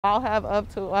I'll have up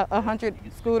to 100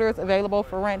 scooters available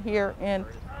for rent here in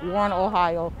Warren,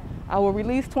 Ohio. I will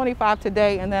release 25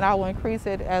 today, and then I will increase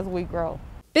it as we grow.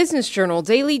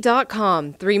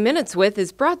 BusinessJournalDaily.com 3 Minutes With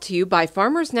is brought to you by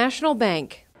Farmers National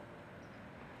Bank.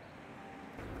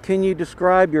 Can you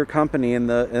describe your company and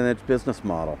its business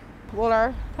model? Well,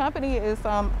 our company is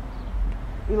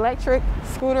electric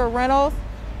scooter rentals,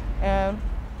 and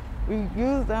we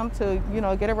use them to,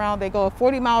 get around. They go a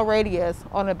 40-mile radius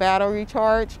on a battery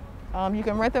charge. You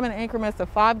can rent them in increments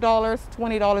of $5,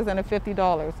 $20, and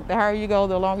 $50. The higher you go,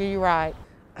 the longer you ride.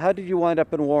 How did you wind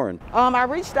up in Warren? I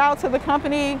reached out to the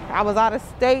company. I was out of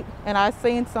state, and I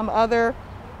seen some other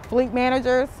fleet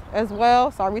managers as well.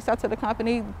 So I reached out to the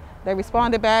company. They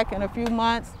responded back in a few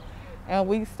months, and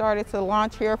we started to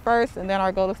launch here first, and then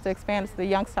our goal is to expand to the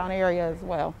Youngstown area as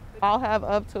well. I'll have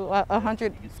up to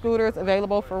 100 scooters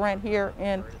available for rent here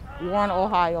in Warren,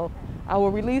 Ohio. I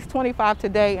will release 25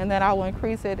 today, and then I will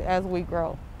increase it as we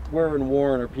grow. Where in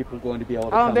Warren are people going to be able to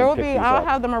come there will and pick be. these I'll up?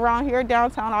 have them around here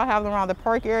downtown. I'll have them around the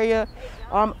park area,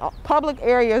 public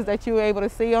areas that you're able to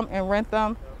see them and rent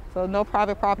them. So no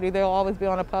private property. They'll always be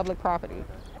on a public property.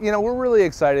 We're really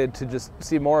excited to just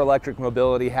see more electric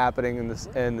mobility happening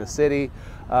in the city.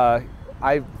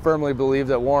 I firmly believe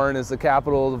that Warren is the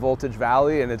capital of the Voltage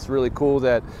Valley, and it's really cool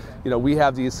that we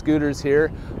have these scooters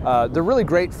here. They're really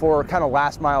great for kind of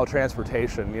last mile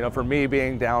transportation. For me,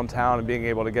 being downtown and being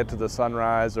able to get to the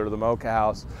Sunrise or the Mocha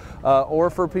House, or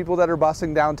for people that are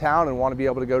busing downtown and want to be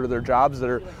able to go to their jobs that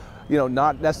are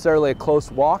not necessarily a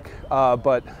close walk,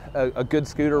 but a good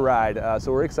scooter ride.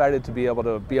 So we're excited to be able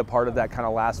to be a part of that kind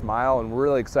of last mile, and we're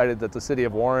really excited that the City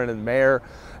of Warren and Mayor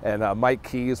and Mike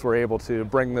Keyes were able to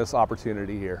bring this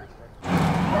opportunity here.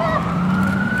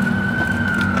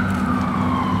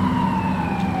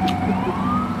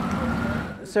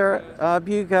 Sarah,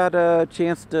 you got a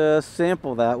chance to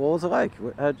sample that. What was it like?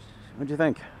 What'd you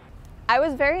think? I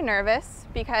was very nervous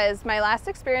because my last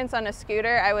experience on a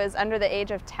scooter, I was under the age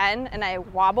of 10 and I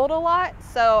wobbled a lot.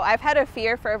 So I've had a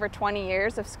fear for over 20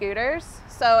 years of scooters.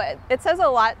 So it says a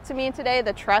lot to me today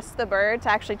to trust the bird to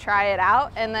actually try it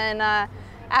out. And then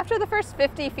after the first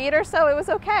 50 feet or so, it was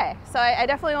okay. So I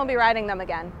definitely won't be riding them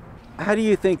again. How do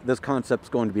you think this concept's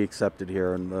going to be accepted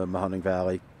here in the Mahoning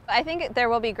Valley? I think there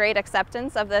will be great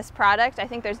acceptance of this product. I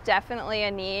think there's definitely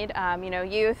a need,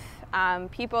 youth,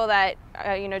 people that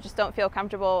just don't feel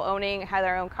comfortable owning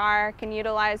their own car can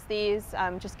utilize these,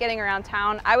 just getting around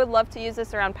town. I would love to use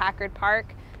this around Packard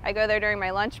Park. I go there during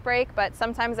my lunch break, but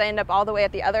sometimes I end up all the way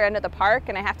at the other end of the park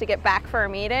and I have to get back for a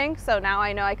meeting. So now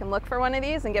I know I can look for one of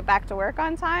these and get back to work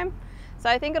on time. So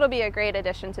I think it'll be a great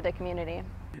addition to the community.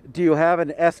 Do you have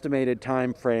an estimated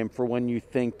time frame for when you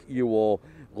think you will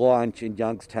launch in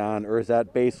Youngstown, or is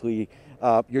that basically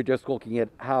you're just looking at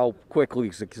how quickly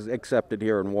it's accepted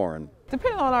here in Warren?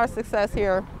 Depending on our success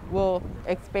here, we'll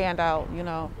expand out,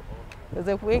 because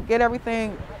if we get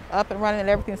everything up and running and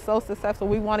everything's so successful,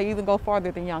 we want to even go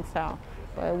farther than Youngstown.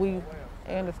 But we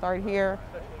aim to start here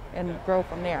and grow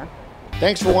from there.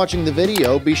 Thanks for watching the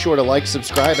video. Be sure to like,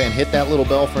 subscribe, and hit that little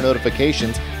bell for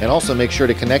notifications. And also make sure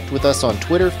to connect with us on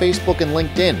Twitter, Facebook, and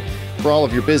LinkedIn. For all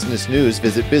of your business news,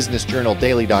 visit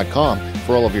BusinessJournalDaily.com.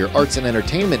 For all of your arts and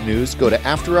entertainment news, go to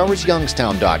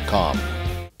AfterHoursYoungstown.com.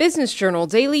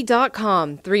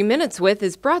 BusinessJournalDaily.com 3 Minutes With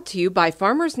is brought to you by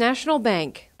Farmers National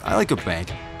Bank. I like a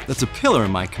bank that's a pillar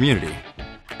in my community.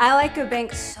 I like a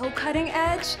bank so cutting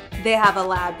edge, they have a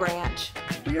lab branch.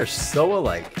 We are so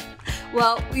alike.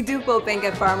 Well, we do both bank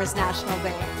at Farmers National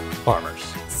Bank. Farmers.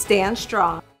 Stand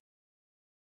strong.